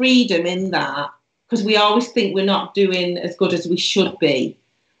and the freedom in that, because we always think we're not doing as good as we should be.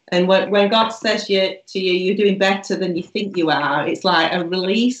 And when God says to you, you're doing better than you think you are, it's like a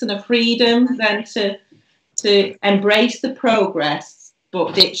release and a freedom then to embrace the progress,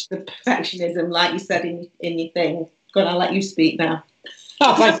 but ditch the perfectionism, like you said in your thing. Go on, I'll let you speak now.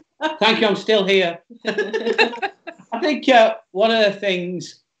 Oh, thank you. I'm still here. I think one of the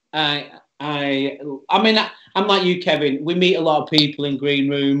things I mean, I'm like you, Kevin. We meet a lot of people in green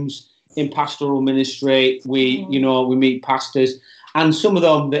rooms, in pastoral ministry. We meet pastors, and some of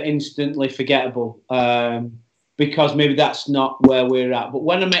them they're instantly forgettable because maybe that's not where we're at. But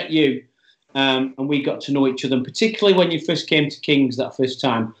when I met you, and we got to know each other, and particularly when you first came to King's that first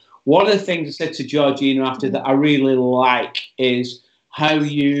time, one of the things I said to Georgina after that I really like is how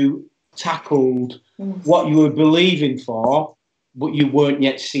you tackled what you were believing for, but you weren't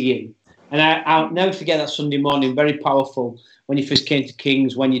yet seeing. And I'll never forget that Sunday morning, very powerful, when you first came to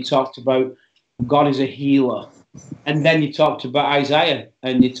King's, when you talked about God is a healer. And then you talked about Isaiah,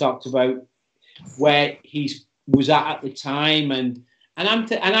 and you talked about where he was at the time. And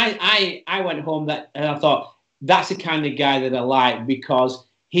I went home and I thought, that's the kind of guy that I like, because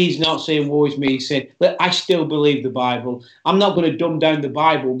he's not saying, woe is me. He's saying, look, I still believe the Bible. I'm not going to dumb down the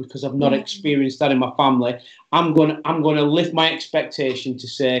Bible because I've not experienced that in my family. I'm going to lift my expectation to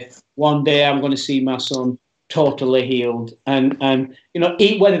say, one day I'm going to see my son totally healed. And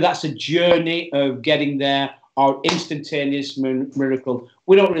whether that's a journey of getting there or instantaneous miracle,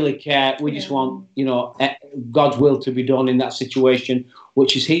 we don't really care. We just want, God's will to be done in that situation,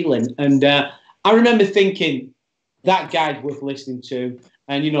 which is healing. And I remember thinking, that guy's worth listening to.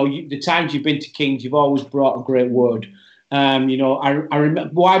 And, the times you've been to King's, you've always brought a great word. I remember,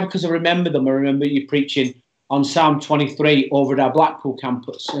 why? Because I remember them. I remember you preaching on Psalm 23 over at our Blackpool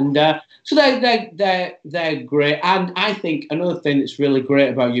campus. And so they're great. And I think another thing that's really great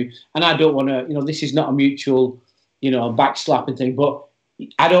about you, and I don't want to, this is not a mutual, backslapping thing, but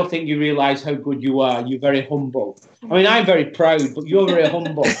I don't think you realise how good you are. You're very humble. I mean, I'm very proud, but you're very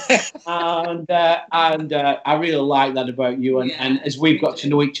humble. And I really like that about you. And as we've got to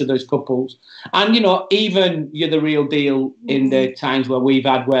know each other as couples, and, even you're the real deal in the times where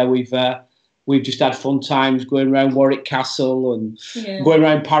we've just had fun times going around Warwick Castle and going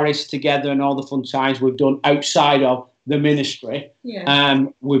around Paris together, and all the fun times we've done outside of the ministry.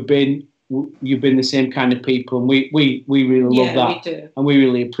 You've been the same kind of people, and we really love that. We do. And we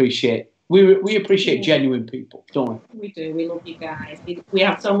really appreciate genuine people, don't we? We do. We love you guys. We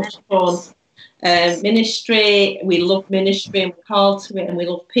have so much fun. Ministry, we love ministry and we're called to it, and we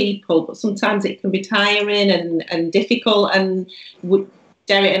love people, but sometimes it can be tiring and difficult, and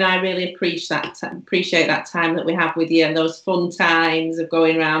Derek and I really appreciate that time that we have with you, and those fun times of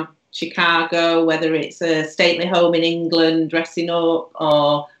going around Chicago, whether it's a stately home in England, dressing up,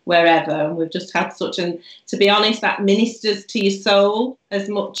 or wherever. And we've just had and to be honest, that ministers to your soul as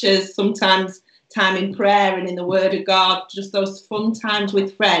much as sometimes time in prayer and in the Word of God. Just those fun times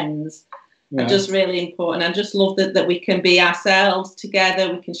with friends are just really important. I just love that we can be ourselves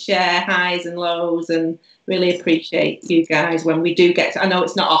together. We can share highs and lows, and really appreciate you guys when we do get to, I know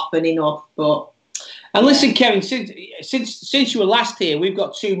it's not often enough, but. And listen, Kevin, since you were last here, we've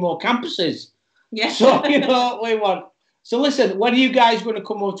got 2 more campuses. Yeah. So, we want. So listen, when are you guys going to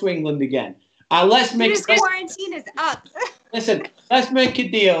come over to England again? Let's make quarantine is up. Listen, let's make a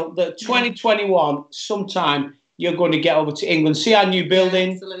deal that 2021, sometime, you're going to get over to England, see our new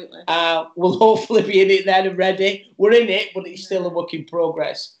building. Absolutely. We'll hopefully be in it then and ready. We're in it, but it's still a work in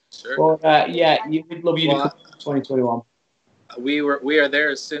progress. Sure. But we'd love you to come to 2021. We are there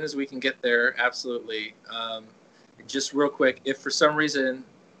as soon as we can get there. Absolutely. Just real quick, if for some reason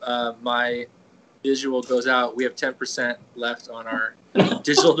my visual goes out, we have 10% left on our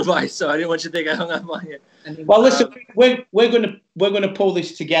digital device. So I didn't want you to think I hung up on you. Well, listen, we're gonna pull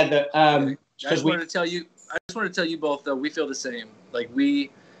this together. I just wanted to tell you both, though, we feel the same. Like, we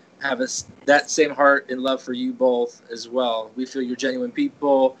have that same heart and love for you both as well. We feel you're genuine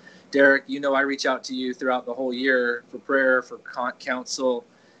people. Derek, I reach out to you throughout the whole year for prayer, for counsel.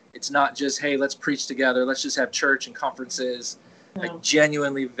 It's not just, hey, let's preach together. Let's just have church and conferences. No. We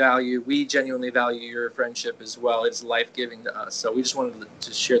genuinely value your friendship as well. It's life-giving to us. So we just wanted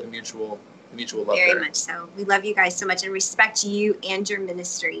to share the mutual love very there. much so. We love you guys so much and respect you and your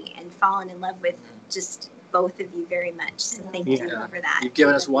ministry, and fallen in love with just both of you very much. So thank you for that. You've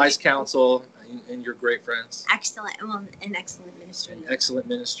given us wise counsel, and you're great friends. Excellent. Well, an excellent ministry. Excellent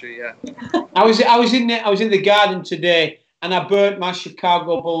ministry, yeah. I was in the garden today, and I burnt my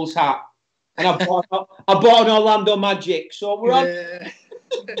Chicago Bulls hat, and I bought an Orlando Magic. So we're on.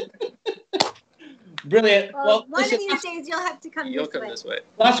 Brilliant. Well, one of these days you'll have to come. You'll come this way.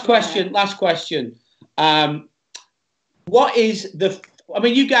 Last question. What is I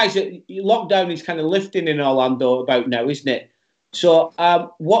mean, you guys, lockdown is kind of lifting in Orlando about now, isn't it? So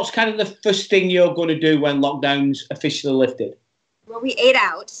what's kind of the first thing you're going to do when lockdown's officially lifted? Well, we ate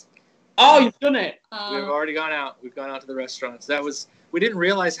out. Oh, you've done it. We've already gone out. We've gone out to the restaurants. We didn't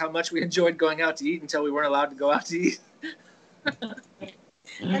realize how much we enjoyed going out to eat until we weren't allowed to go out to eat.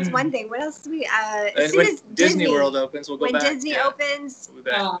 That's one thing. What else do we? And when Disney World opens, we'll go back. When Disney opens, we'll be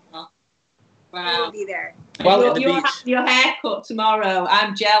back. we'll be there. Well, you're having your haircut tomorrow.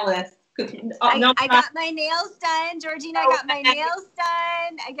 I'm jealous. I got my nails done, Georgina. I got my nails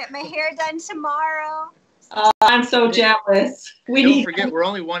done. I get my hair done tomorrow. I'm so jealous. Don't forget, we're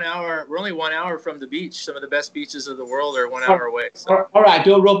only 1 hour. We're only 1 hour from the beach. Some of the best beaches of the world are 1 hour away. So. All right,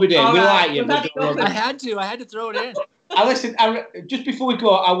 don't rub it in. All we right, like you. I had to throw it in. Listen, just before we go,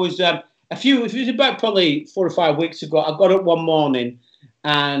 I was it was about probably 4 or 5 weeks ago. I got up one morning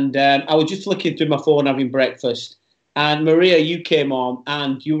and I was just looking through my phone having breakfast. And Maria, you came on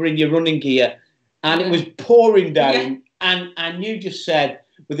and you were in your running gear and it was pouring down. Yeah. And you just said,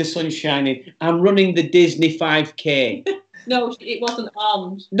 with the sun shining, I'm running the Disney 5K. No, it wasn't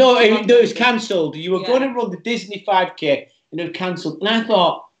on. No, it was cancelled. You were going to run the Disney 5K and it was cancelled. And I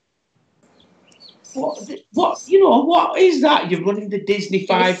thought, what is that? You're running the Disney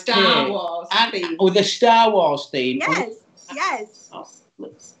 5K. Star Wars theme. With the Star Wars theme. Yes.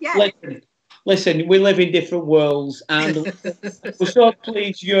 Listen, we live in different worlds, and we're so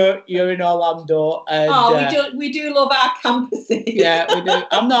pleased you're in Orlando. And, we do love our campuses. Yeah, we do.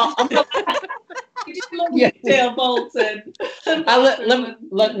 I'm not. We just love Dale Bolton.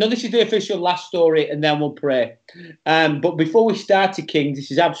 No, this is the official last story, and then we'll pray. But before we started Kings,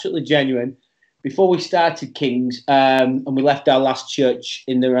 this is absolutely genuine. Before we started Kings, and we left our last church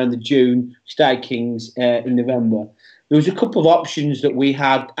around the June, started Kings in November. There was a couple of options that we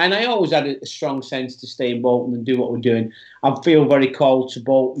had, and I always had a strong sense to stay in Bolton and do what we're doing. I feel very called to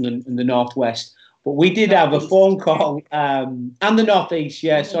Bolton and the Northwest. But we did have a phone call, and the Northeast,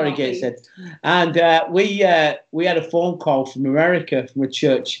 Gates said. And we had a phone call from America, from a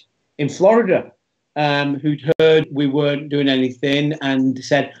church in Florida, who'd heard we weren't doing anything and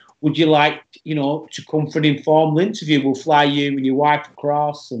said, would you like, to come for an informal interview? We'll fly you and your wife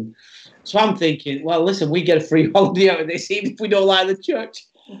across. And so I'm thinking, well, listen, we get a free holiday out of this, even if we don't like the church.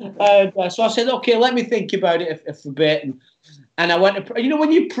 So I said, okay, let me think about it for a bit. And I went to pray.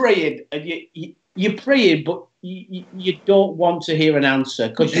 When you're praying, and you're praying, but you don't want to hear an answer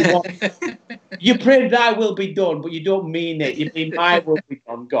because you pray thy will be done, but you don't mean it. You mean my will be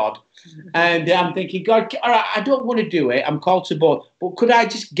done, God. And I'm thinking, God, all right, I don't want to do it. I'm called to both, but could I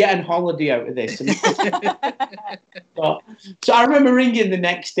just get an holiday out of this? So I remember ringing the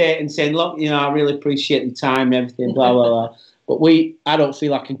next day and saying, look, I really appreciate the time and everything, blah, blah, blah. But I don't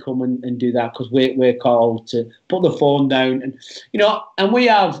feel I can come and do that because we're called to put the phone down. And, and we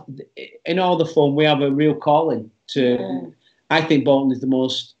have, in all the fun, we have a real calling to, I think Bolton is the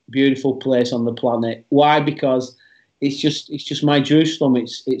most beautiful place on the planet. Why? Because it's just my Jerusalem.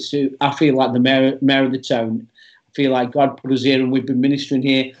 I feel like the mayor of the town. I feel like God put us here and we've been ministering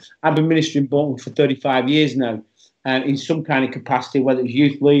here. I've been ministering Bolton for 35 years now. In some kind of capacity, whether it's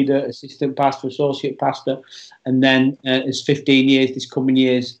youth leader, assistant pastor, associate pastor, and then it's 15 years, this coming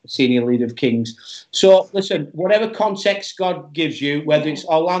year's senior leader of Kings. So listen, whatever context God gives you, whether it's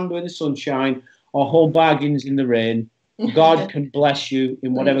Orlando in the sunshine or Home Bargains in the rain, God can bless you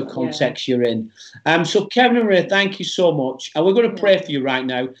in whatever context you're in. So Kevin and Maria, thank you so much. And we're going to pray for you right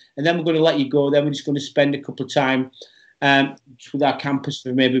now, and then we're going to let you go. Then we're just going to spend a couple of time with our campus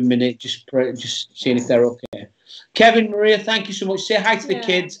for maybe a minute, just seeing if they're okay. Kevin, Maria, thank you so much. Say hi to the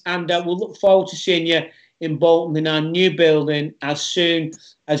kids, and we'll look forward to seeing you in Bolton in our new building as soon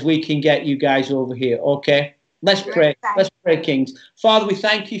as we can get you guys over here. Okay? Let's pray. Let's pray, Kings. Father, we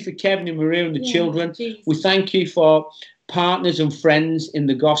thank you for Kevin and Maria and the children. Jesus. We thank you for partners and friends in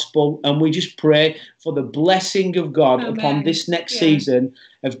the gospel, and we just pray for the blessing of God upon this next season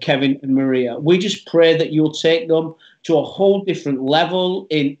of Kevin and Maria. We just pray that you'll take them to a whole different level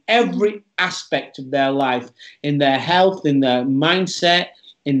in every aspect of their life, in their health, in their mindset,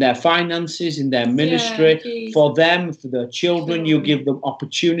 in their finances, in their ministry, for them, for their children. You give them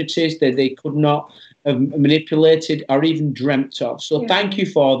opportunities that they could not have manipulated or even dreamt of. So thank you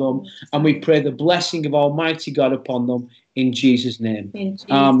for them, and we pray the blessing of Almighty God upon them in Jesus' name. In Jesus'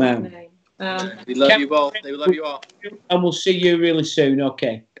 Amen. Name. We love you both. They love you all. And we'll see you really soon.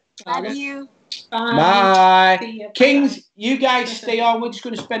 Okay. Love you. Bye. Bye. Kings, you guys stay on. We're just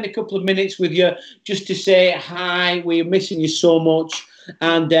going to spend a couple of minutes with you just to say hi. We're missing you so much.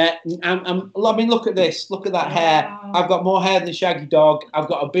 And I mean, look at this. Look at that hair. I've got more hair than a shaggy dog. I've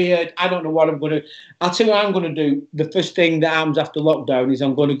got a beard. I don't know what I'm going to. I'll tell you what I'm going to do. The first thing that happens after lockdown is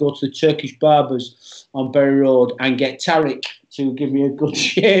I'm going to go to the Turkish barbers on Bury Road and get Tariq to give me a good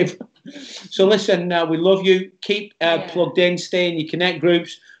shave. So listen, we love you. Keep plugged in. Stay in your connect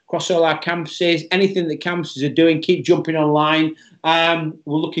groups. across all our campuses. Anything that campuses are doing, keep jumping online. I'm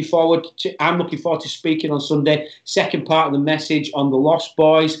looking forward to speaking on Sunday. Second part of the message on the Lost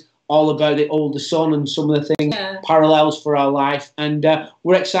Boys, all about the older son and some of the things, parallels for our life. And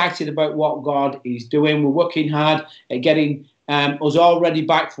we're excited about what God is doing. We're working hard at getting us all ready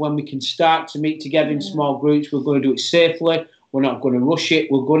back for when we can start to meet together in small groups. We're going to do it safely. We're not going to rush it.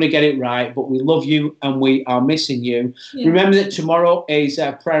 We're going to get it right. But we love you and we are missing you. Yeah. Remember that tomorrow is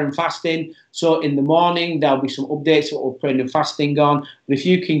prayer and fasting. So in the morning, there'll be some updates what we're praying and fasting on. But if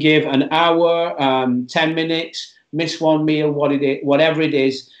you can give an hour, 10 minutes, miss one meal, whatever it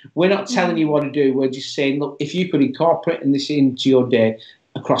is, we're not telling you what to do. We're just saying, look, if you could incorporate this into your day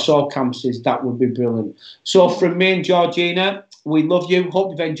across all campuses, that would be brilliant. So from me and Georgina, we love you.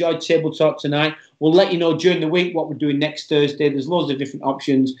 Hope you've enjoyed Table Talk tonight. We'll let you know during the week what we're doing next Thursday. There's loads of different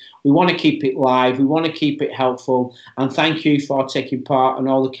options. We want to keep it live. We want to keep it helpful. And thank you for taking part and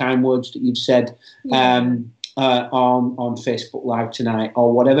all the kind words that you've said on Facebook Live tonight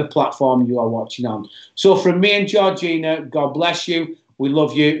or whatever platform you are watching on. So from me and Georgina, God bless you. We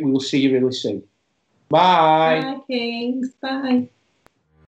love you. We will see you really soon. Bye. Bye, Kings. Bye.